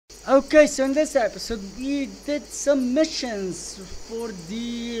Okay, so in this episode we did some missions for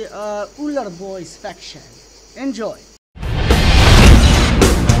the Uller Boys faction. Enjoy!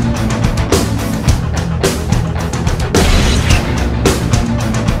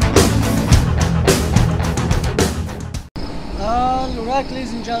 Alright,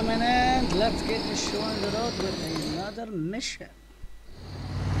 ladies and gentlemen, and let's get this show on the road with another mission.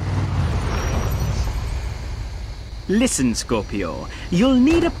 Listen, Scorpio, you'll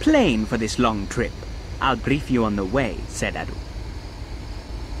need a plane for this long trip. I'll brief you on the way, said Adu.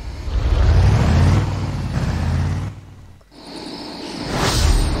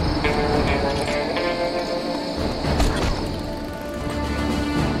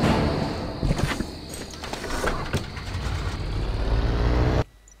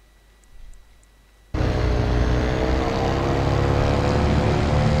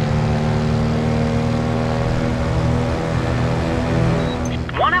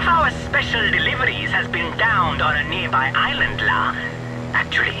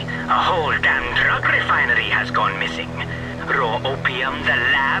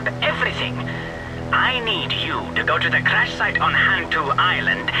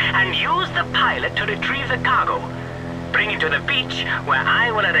 Where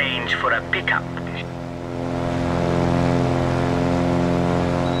I will arrange for a pickup.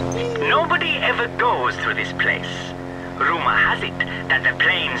 Nobody ever goes through this place. Rumor has it that the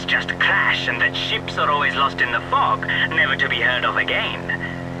planes just crash and that ships are always lost in the fog, never to be heard of again.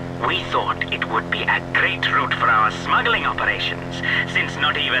 We thought it would be a great route for our smuggling operations, since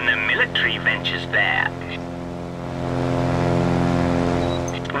not even the military ventures there.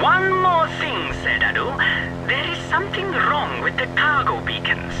 One more thing, said Adu. There is something wrong with the cargo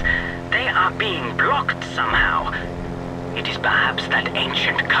beacons. They are being blocked somehow. It is perhaps that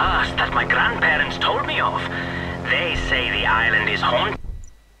ancient curse that my grandparents told me of. They say the island is haunted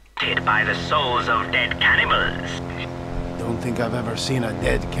by the souls of dead cannibals. Don't think I've ever seen a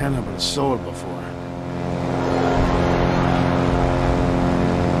dead cannibal's soul before.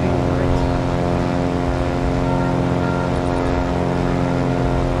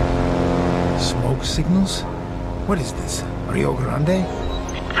 Smoke signals? What is this? Rio Grande?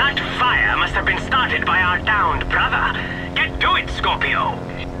 That fire must have been started by our downed brother. Get to it, Scorpio!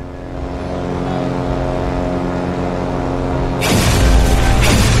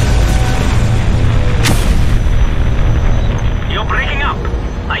 You're breaking up.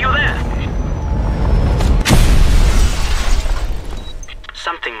 Are you there?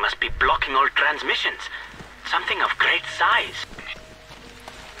 Something must be blocking all transmissions. Something of great size.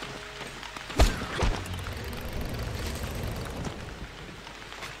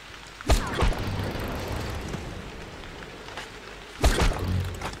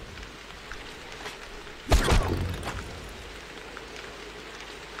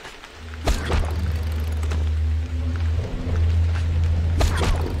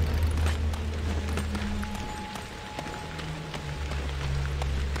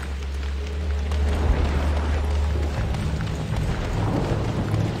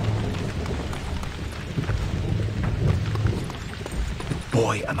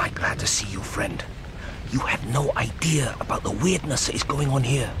 Boy, am I glad to see you, friend. You have no idea about the weirdness that is going on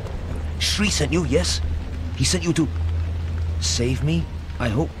here. Shri sent you, yes? He sent you to save me, I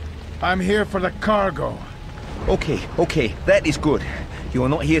hope? I'm here for the cargo. Okay, that is good. You are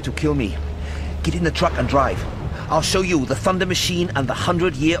not here to kill me. Get in the truck and drive. I'll show you the Thunder Machine and the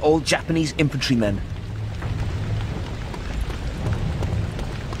 100-year-old Japanese infantrymen.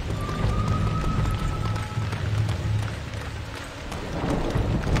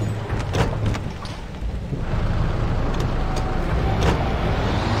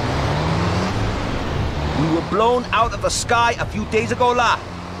 Blown out of the sky a few days ago, La.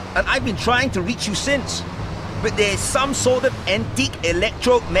 And I've been trying to reach you since. But there's some sort of antique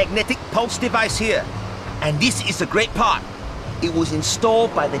electromagnetic pulse device here. And this is the great part. It was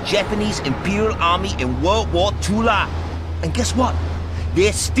installed by the Japanese Imperial Army in World War II, La. And guess what?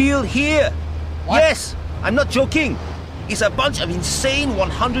 They're still here. What? Yes, I'm not joking. It's a bunch of insane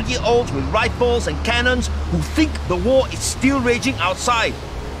 100-year-olds with rifles and cannons who think the war is still raging outside.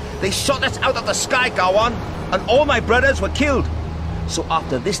 They shot us out of the sky, Gawan. And all my brothers were killed. So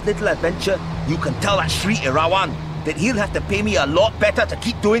after this little adventure, you can tell that Sri Irawan that he'll have to pay me a lot better to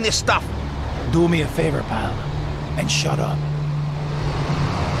keep doing this stuff. Do me a favor, pal, and shut up.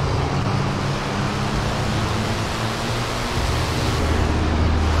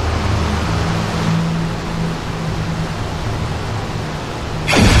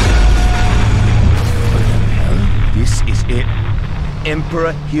 This is it.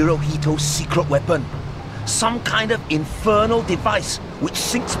 Emperor Hirohito's secret weapon. Some kind of infernal device which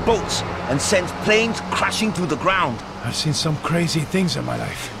sinks boats and sends planes crashing to the ground. I've seen some crazy things in my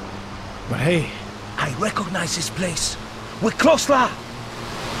life. But hey... I recognize this place. We're close, La!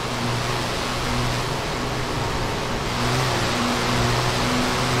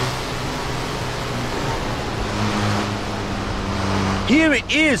 Here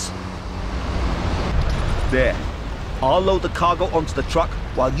it is! There. I'll load the cargo onto the truck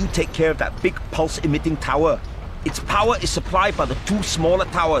while you take care of that big pulse-emitting tower. Its power is supplied by the two smaller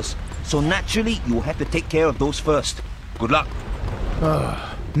towers, so naturally you will have to take care of those first. Good luck.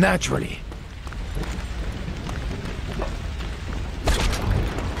 Naturally.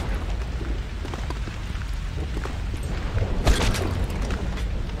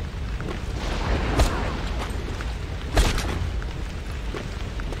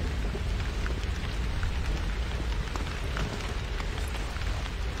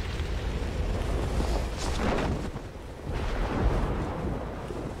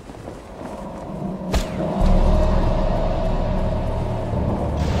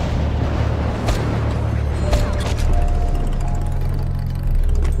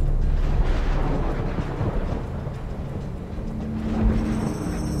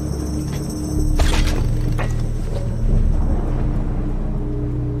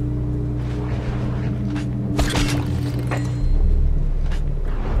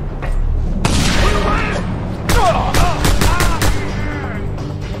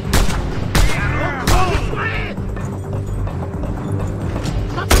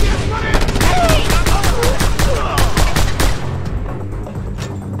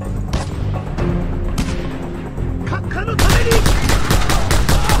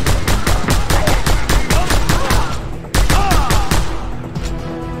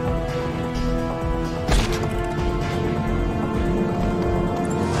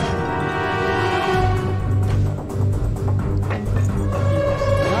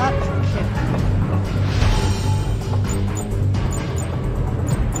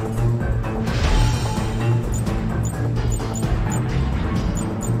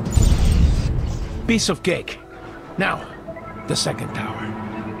 Piece of cake. Now, the second tower.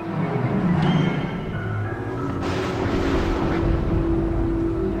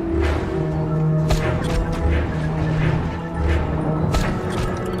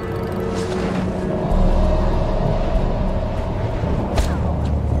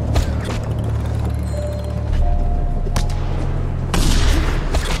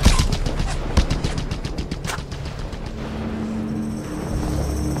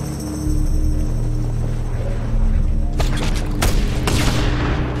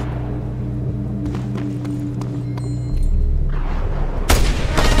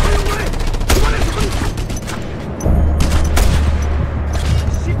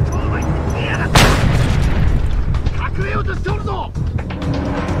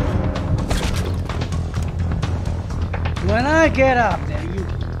 When I get up there, you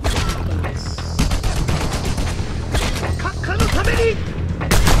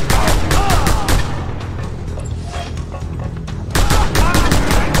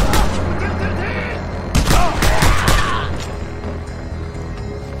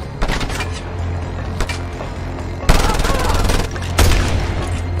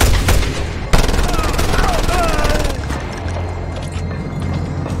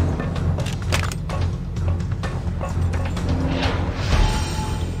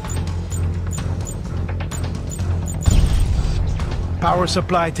Power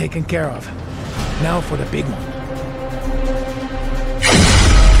supply taken care of. Now for the big one.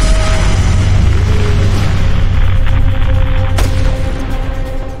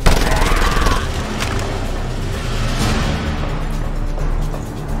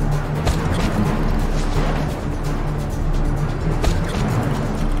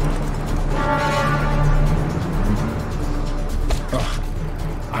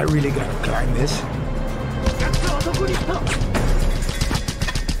 Oh, I really gotta climb this.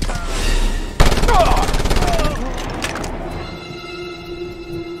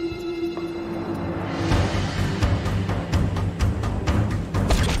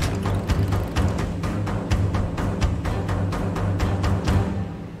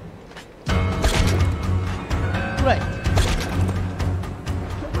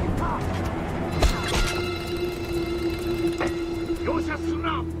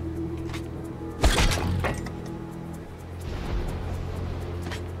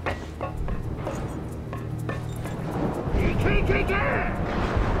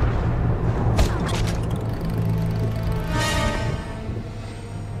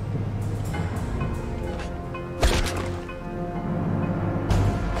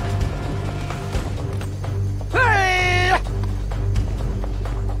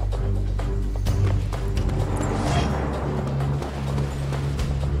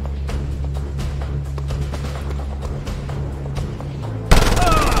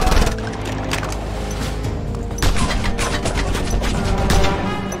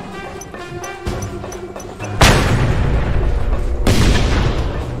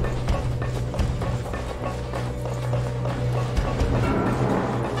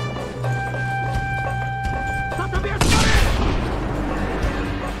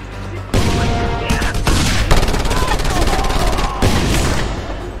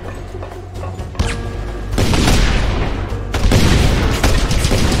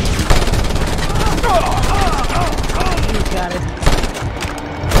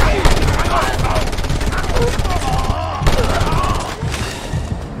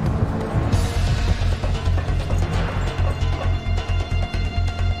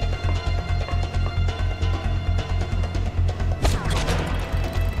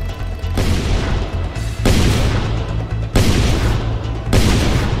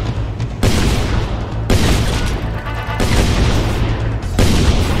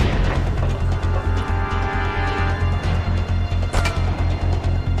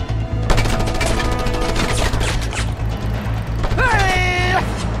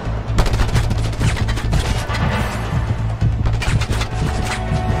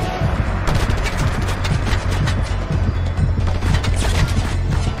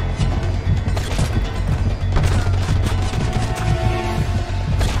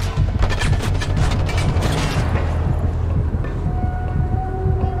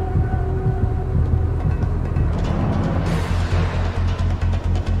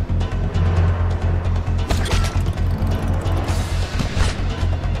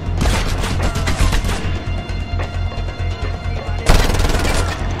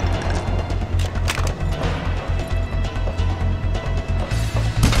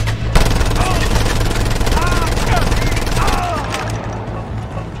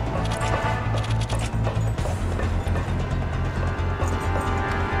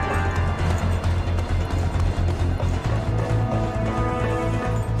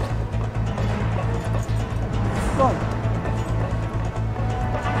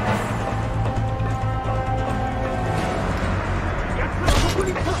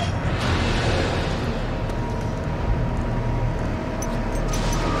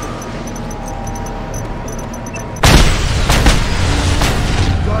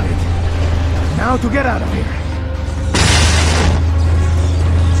 how to get out of here.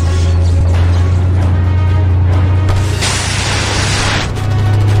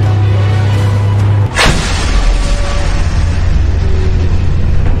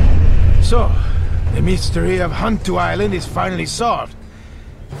 So, the mystery of Hantu Island is finally solved.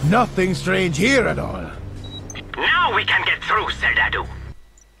 Nothing strange here at all. Now we can get through, Seldadu.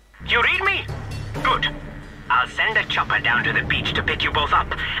 You read me? Good. I'll send a chopper down to the beach to pick you both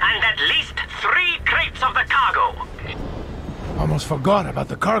up, and at least 3 crates of the cargo. Almost forgot about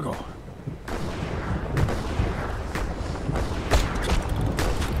the cargo.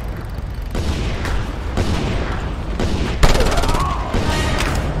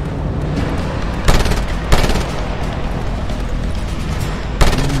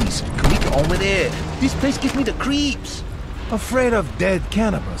 Please, can we get on with it? This place gives me the creeps. Afraid of dead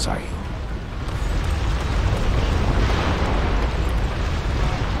cannibals, are you?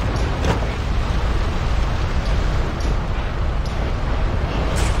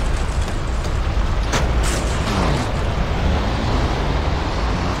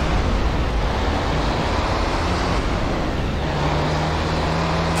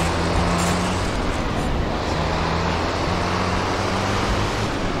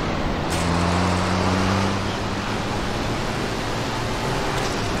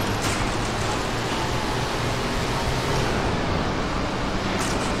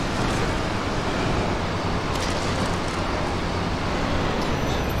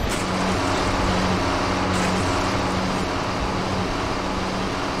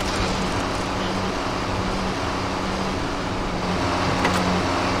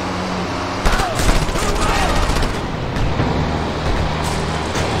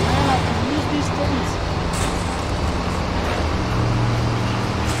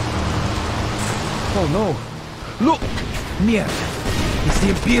 Oh no. Look! Mierda. It's the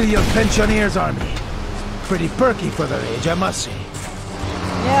Imperial Pensioners Army. Pretty perky for their age, I must say.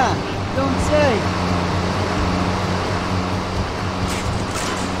 Yeah, don't say.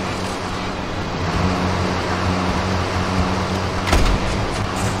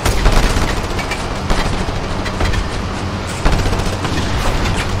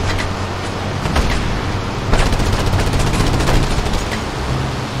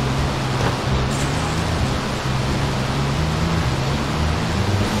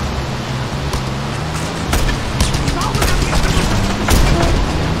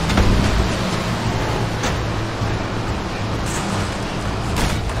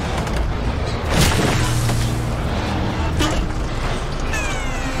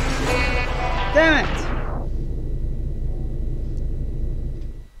 Damn it!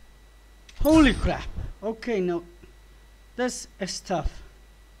 Holy crap. Okay, no. This is tough.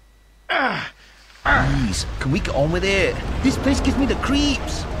 Please, can we get on with it? This place gives me the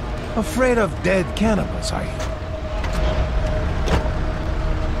creeps. Afraid of dead cannibals, are you?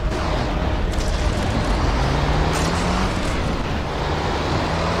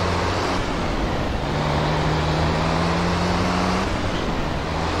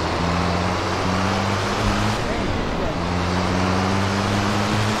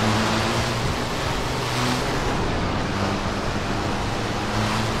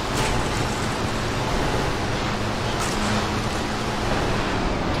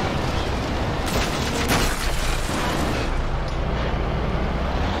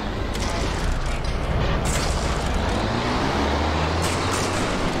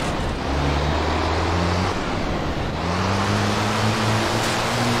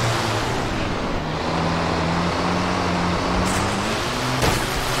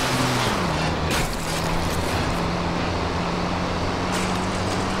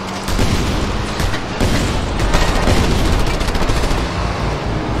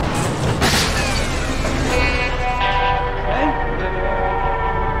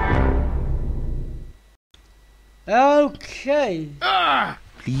 Okay.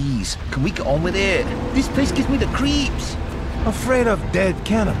 Please, can we get on with it? This place gives me the creeps. Afraid of dead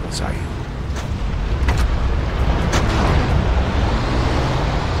cannibals, are you?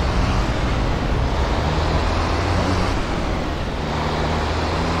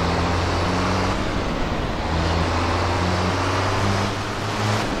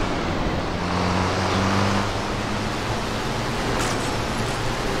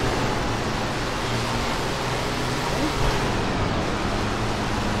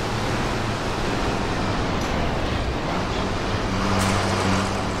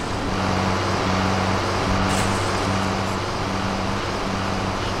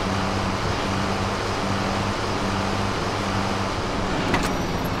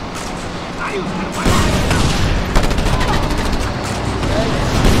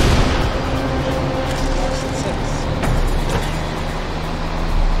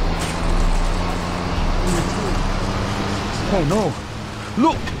 Oh no!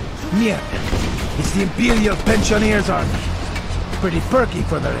 Look! Mierda! It's the Imperial Pensioners Army. Pretty perky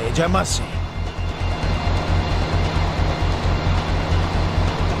for their age, I must say.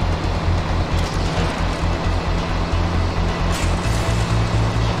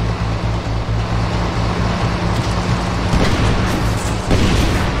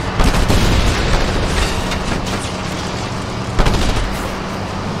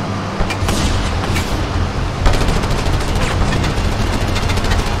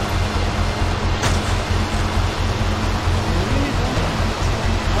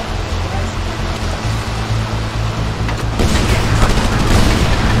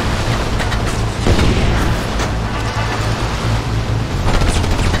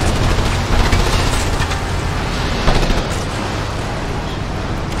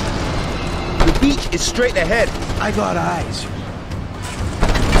 It's straight ahead. I got eyes.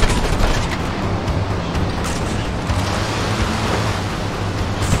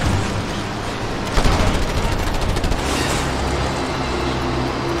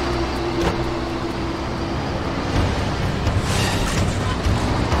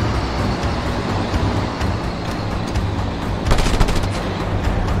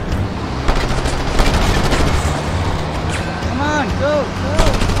 Come on, go, go,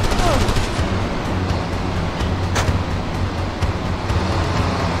 go!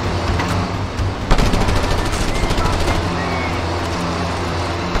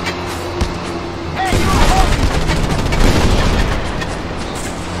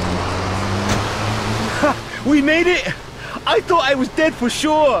 We made it! I thought I was dead for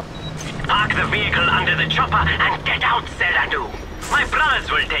sure! Park the vehicle under the chopper and get out, Xanadu. My brothers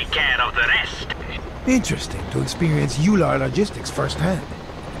will take care of the rest. Interesting to experience Ular logistics firsthand.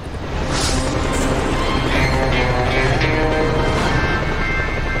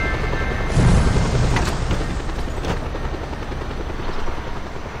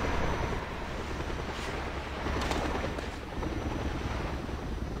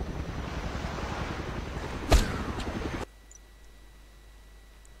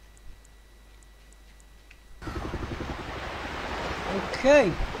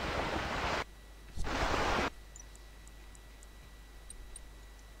 Okay.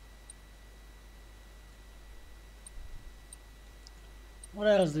 What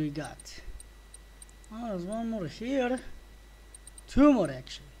else do we got? Oh, there's one more here. Two more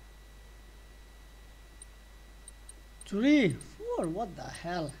actually. 3, 4, what the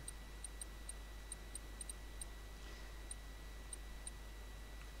hell?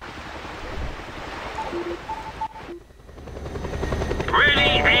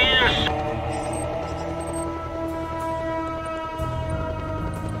 Ready and...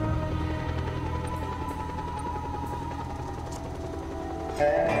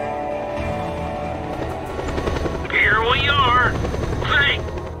 Here we are. Hey!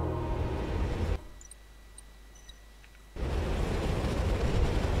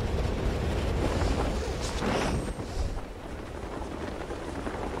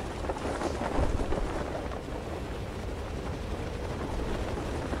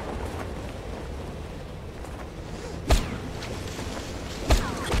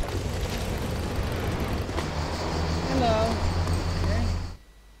 Hello. Okay.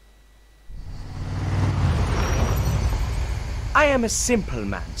 I am a simple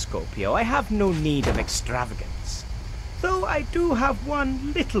man, Scorpio. I have no need of extravagance. Though I do have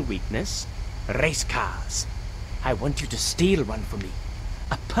one little weakness. Race cars. I want you to steal one for me.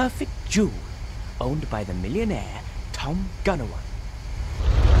 A perfect jewel, owned by the millionaire Tom Gunnawan.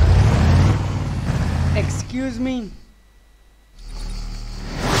 Excuse me.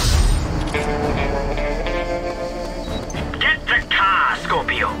 Get the car,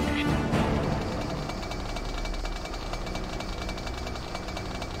 Scorpio.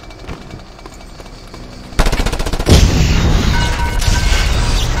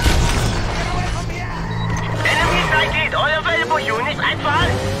 Enemy sighted. All available units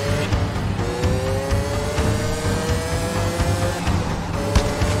advance.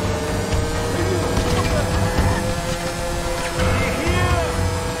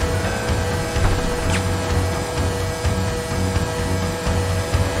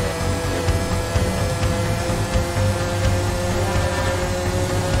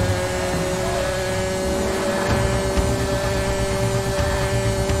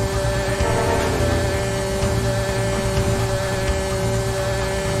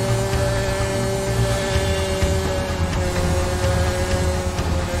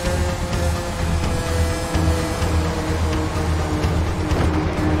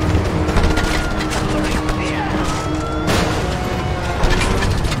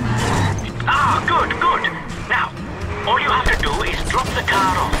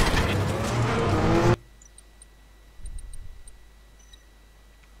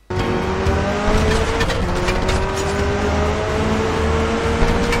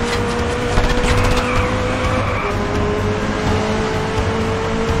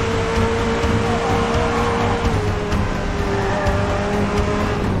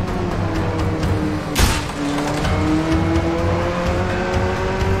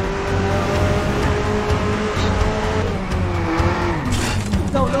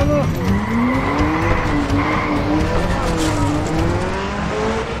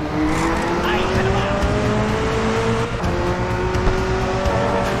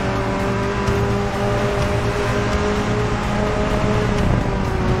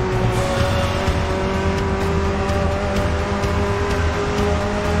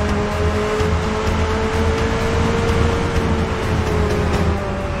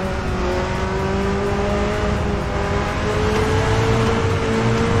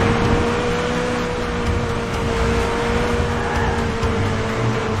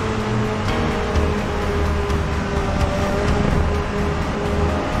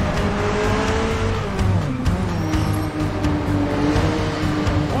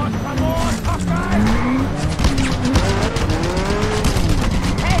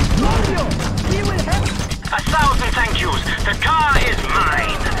 The car is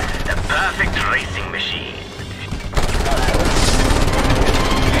mine. The perfect racing machine.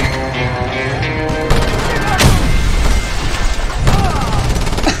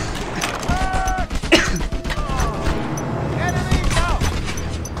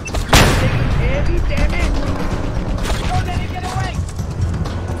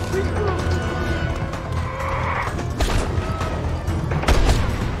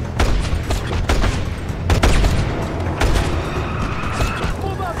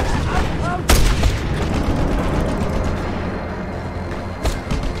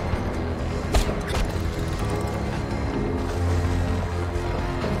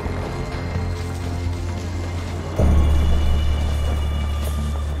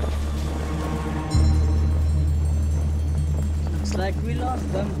 Like we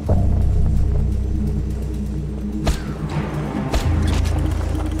lost them.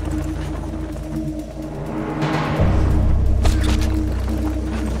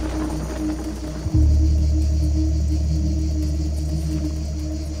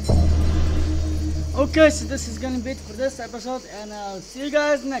 Okay, so this is gonna be it for this episode, and I'll see you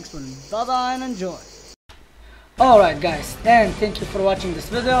guys next one. Bye bye and enjoy. Alright guys, and thank you for watching this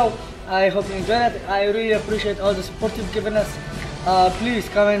video. I hope you enjoyed it. I really appreciate all the support you've given us. Please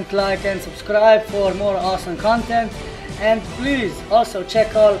comment, like and subscribe for more awesome content, and please also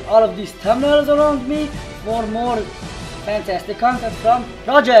check out all of these thumbnails around me for more fantastic content from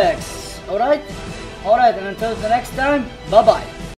projects. Alright, and until the next time, bye bye.